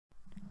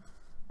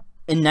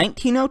In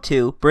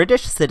 1902,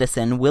 British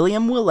citizen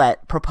William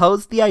Willett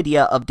proposed the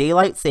idea of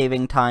daylight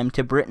saving time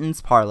to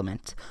Britain's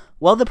Parliament.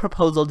 While the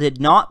proposal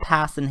did not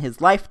pass in his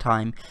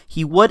lifetime,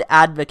 he would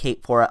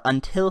advocate for it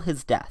until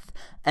his death,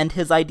 and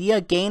his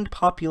idea gained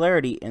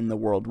popularity in the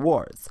World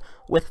Wars.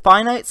 With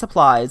finite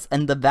supplies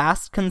and the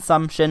vast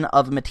consumption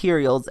of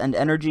materials and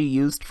energy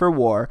used for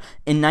war,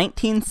 in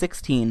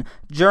 1916,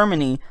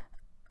 Germany,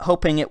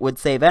 hoping it would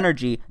save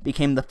energy,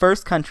 became the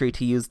first country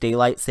to use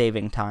daylight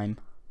saving time.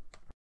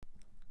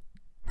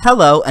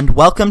 Hello and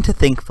welcome to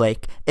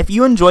ThinkFlake. If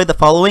you enjoy the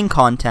following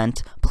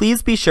content,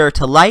 please be sure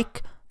to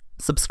like,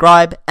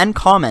 subscribe, and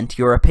comment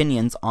your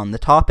opinions on the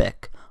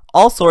topic.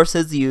 All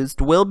sources used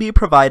will be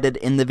provided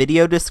in the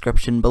video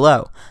description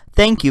below.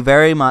 Thank you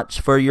very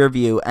much for your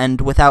view,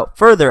 and without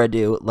further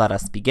ado, let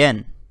us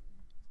begin.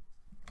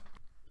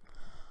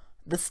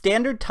 The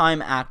Standard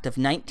Time Act of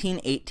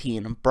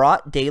 1918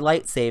 brought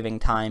daylight saving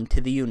time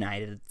to the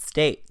United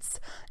States.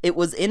 It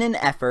was in an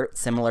effort,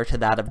 similar to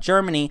that of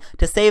Germany,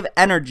 to save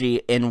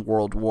energy in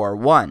World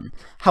War I.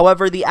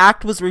 However, the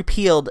act was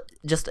repealed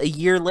just a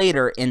year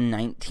later in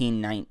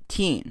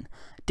 1919.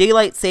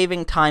 Daylight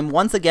saving time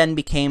once again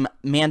became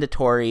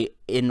mandatory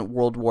in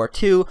World War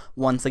II,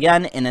 once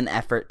again in an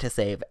effort to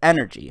save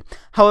energy.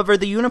 However,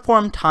 the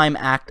Uniform Time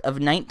Act of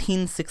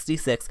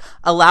 1966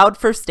 allowed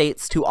for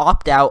states to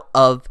opt out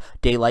of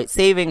daylight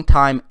saving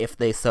time if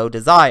they so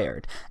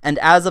desired, and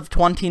as of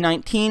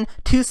 2019,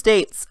 2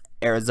 states,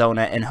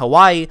 Arizona and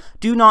Hawaii,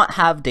 do not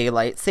have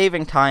daylight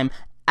saving time,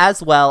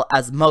 as well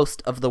as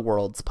most of the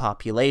world's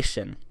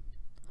population.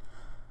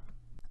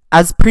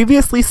 As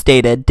previously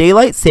stated,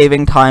 daylight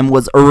saving time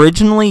was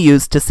originally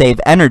used to save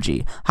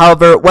energy.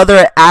 However, whether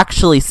it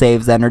actually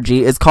saves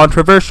energy is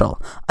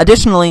controversial.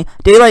 Additionally,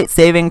 daylight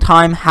saving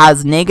time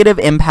has negative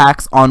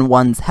impacts on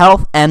one's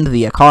health and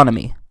the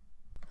economy.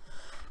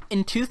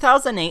 In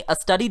 2008, a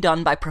study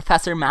done by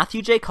Professor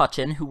Matthew J.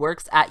 Cutchin, who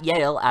works at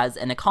Yale as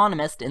an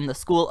economist in the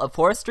School of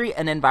Forestry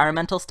and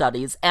Environmental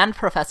Studies, and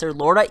Professor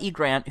Laura E.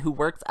 Grant, who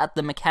works at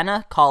the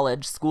McKenna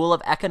College School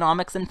of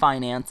Economics and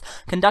Finance,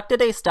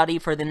 conducted a study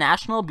for the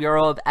National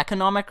Bureau of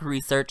Economic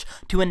Research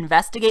to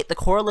investigate the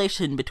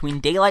correlation between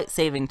daylight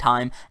saving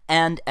time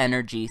and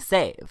energy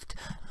saved.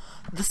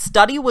 The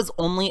study was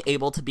only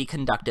able to be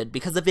conducted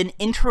because of an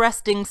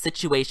interesting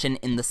situation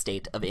in the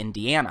state of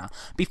Indiana.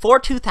 Before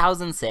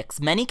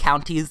 2006, many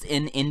counties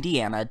in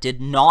Indiana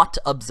did not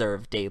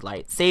observe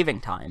daylight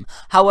saving time.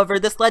 However,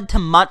 this led to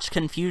much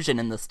confusion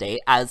in the state,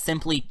 as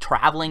simply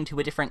traveling to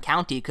a different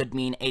county could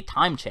mean a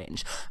time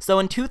change. So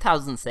in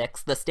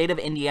 2006, the state of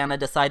Indiana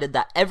decided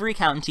that every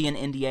county in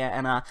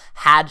Indiana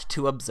had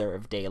to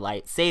observe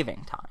daylight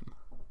saving time.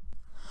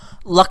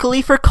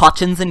 Luckily for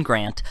Cutchins and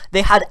Grant,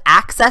 they had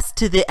access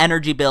to the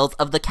energy bills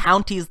of the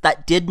counties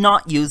that did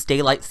not use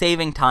daylight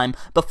saving time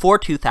before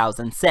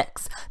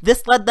 2006.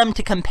 This led them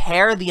to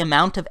compare the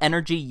amount of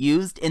energy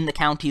used in the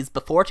counties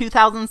before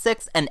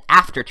 2006 and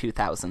after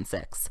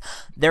 2006.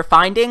 Their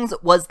findings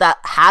was that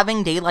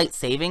having daylight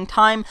saving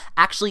time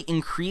actually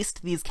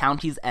increased these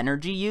counties'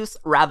 energy use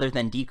rather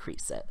than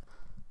decrease it.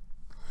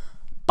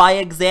 By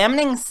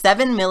examining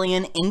 7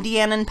 million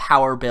Indianan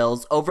power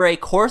bills over a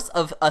course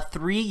of a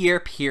 3-year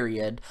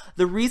period,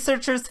 the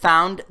researchers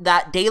found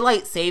that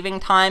daylight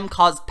saving time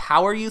caused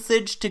power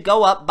usage to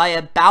go up by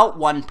about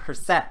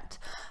 1%.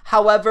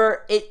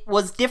 However, it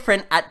was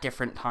different at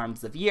different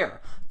times of year.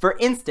 For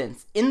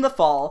instance, in the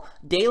fall,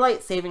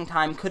 daylight saving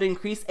time could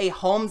increase a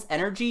home's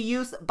energy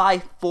use by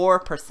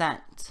 4%.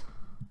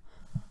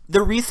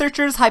 The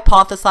researchers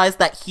hypothesized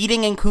that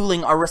heating and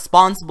cooling are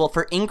responsible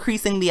for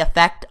increasing the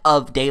effect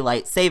of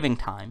daylight saving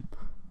time.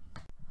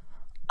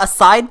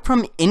 Aside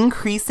from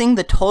increasing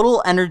the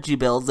total energy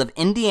bills of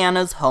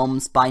Indiana's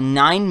homes by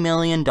 $9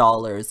 million,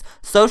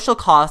 social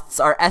costs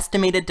are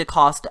estimated to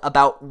cost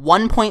about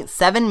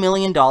 $1.7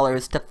 million to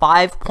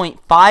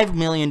 $5.5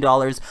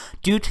 million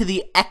due to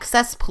the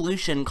excess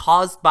pollution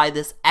caused by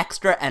this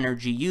extra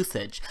energy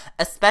usage,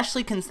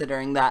 especially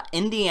considering that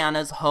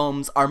Indiana's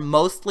homes are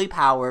mostly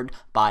powered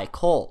by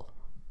coal.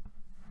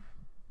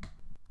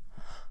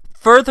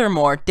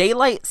 Furthermore,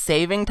 daylight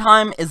saving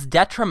time is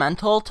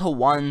detrimental to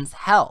one's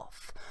health.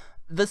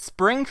 The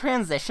spring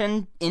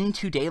transition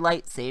into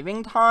daylight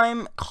saving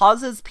time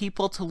causes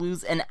people to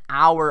lose an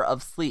hour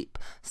of sleep.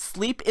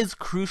 Sleep is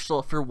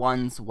crucial for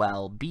one's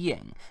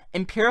well-being.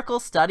 Empirical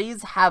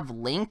studies have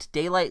linked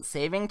daylight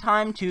saving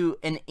time to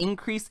an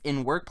increase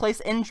in workplace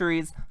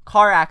injuries,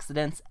 car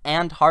accidents,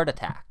 and heart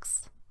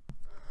attacks.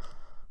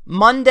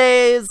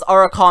 Mondays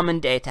are a common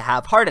day to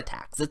have heart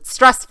attacks. It's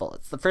stressful.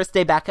 It's the first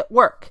day back at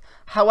work.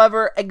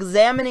 However,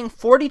 examining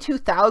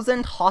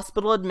 42,000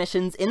 hospital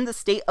admissions in the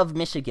state of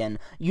Michigan,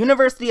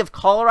 University of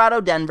Colorado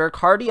Denver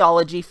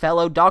cardiology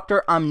fellow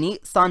Dr.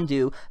 Amneet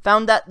Sandhu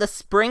found that the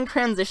spring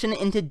transition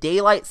into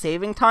daylight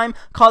saving time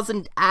caused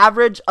an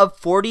average of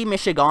 40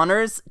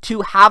 Michiganders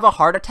to have a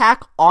heart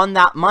attack on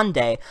that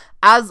Monday,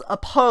 as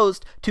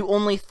opposed to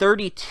only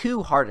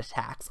 32 heart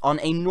attacks on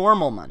a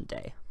normal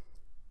Monday.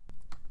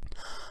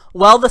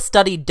 While the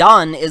study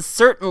done is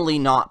certainly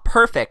not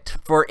perfect,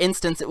 for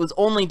instance, it was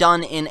only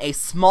done in a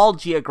small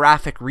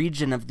geographic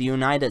region of the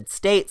United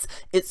States,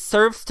 it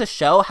serves to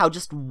show how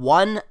just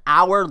 1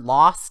 hour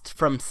lost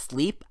from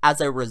sleep as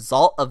a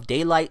result of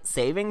daylight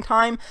saving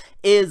time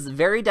is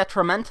very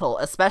detrimental,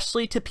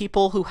 especially to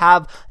people who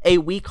have a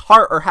weak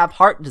heart or have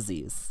heart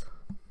disease.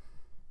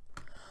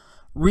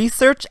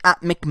 Research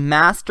at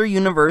McMaster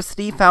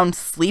University found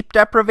sleep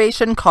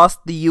deprivation cost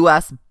the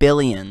US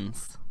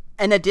billions.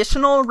 An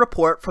additional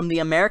report from the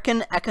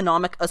American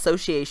Economic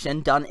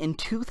Association done in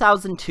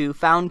 2002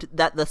 found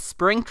that the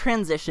spring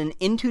transition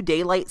into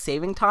daylight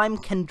saving time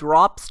can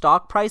drop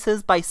stock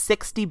prices by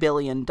 $60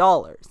 billion.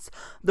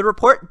 The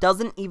report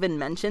doesn't even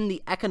mention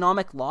the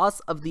economic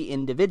loss of the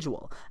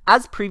individual.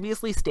 As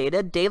previously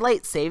stated,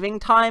 daylight saving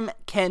time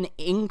can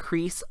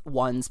increase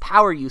one's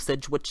power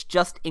usage, which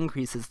just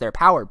increases their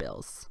power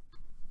bills.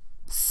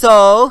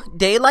 So,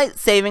 daylight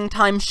saving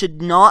time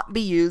should not be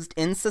used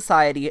in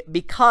society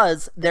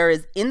because there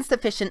is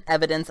insufficient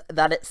evidence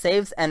that it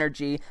saves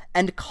energy,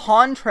 and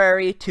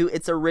contrary to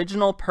its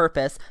original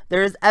purpose,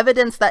 there is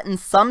evidence that in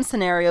some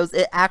scenarios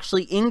it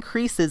actually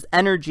increases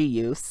energy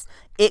use.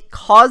 It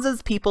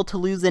causes people to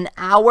lose an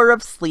hour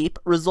of sleep,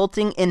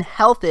 resulting in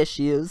health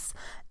issues,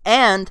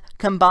 and,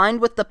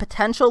 combined with the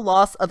potential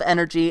loss of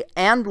energy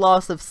and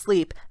loss of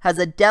sleep, has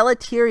a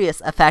deleterious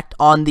effect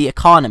on the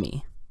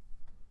economy.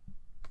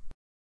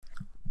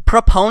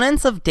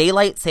 Proponents of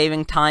daylight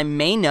saving time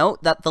may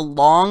note that the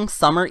long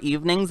summer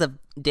evenings of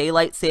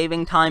daylight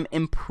saving time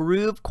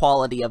improve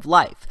quality of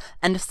life,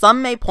 and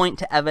some may point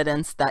to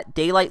evidence that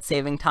daylight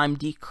saving time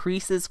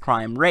decreases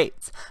crime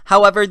rates.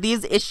 However,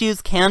 these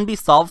issues can be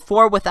solved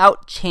for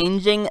without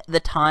changing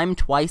the time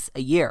twice a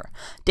year.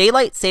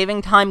 Daylight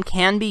saving time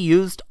can be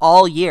used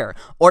all year,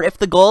 or if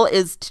the goal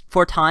is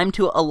for time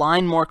to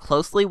align more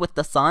closely with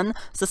the sun,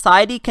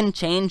 society can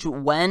change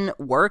when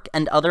work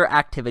and other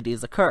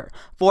activities occur.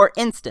 For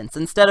instance,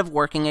 instead of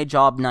working a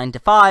job 9 to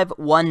 5,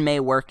 one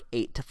may work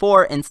 8 to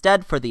 4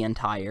 instead for the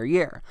entire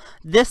year.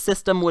 This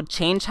system would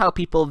change how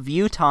people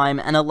view time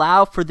and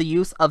allow for the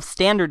use of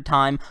standard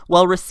time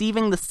while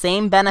receiving the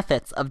same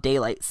benefits of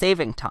daylight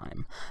saving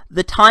time.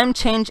 The time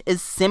change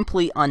is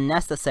simply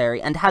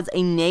unnecessary and has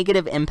a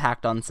negative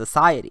impact on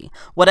society.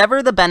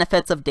 Whatever the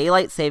benefits of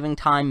daylight saving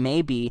time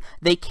may be,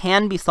 they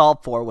can be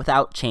solved for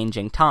without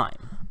changing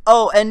time.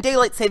 Oh, and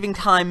daylight saving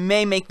time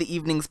may make the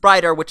evenings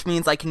brighter, which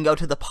means I can go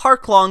to the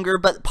park longer,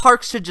 but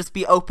parks should just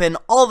be open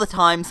all the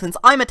time since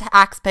I'm a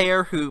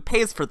taxpayer who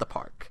pays for the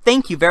park.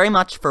 Thank you very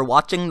much for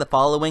watching the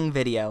following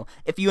video.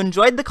 If you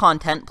enjoyed the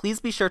content, please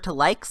be sure to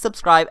like,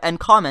 subscribe, and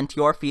comment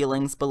your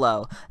feelings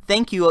below.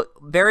 Thank you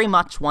very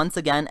much once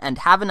again, and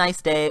have a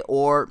nice day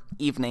or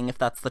evening if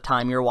that's the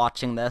time you're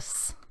watching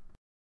this.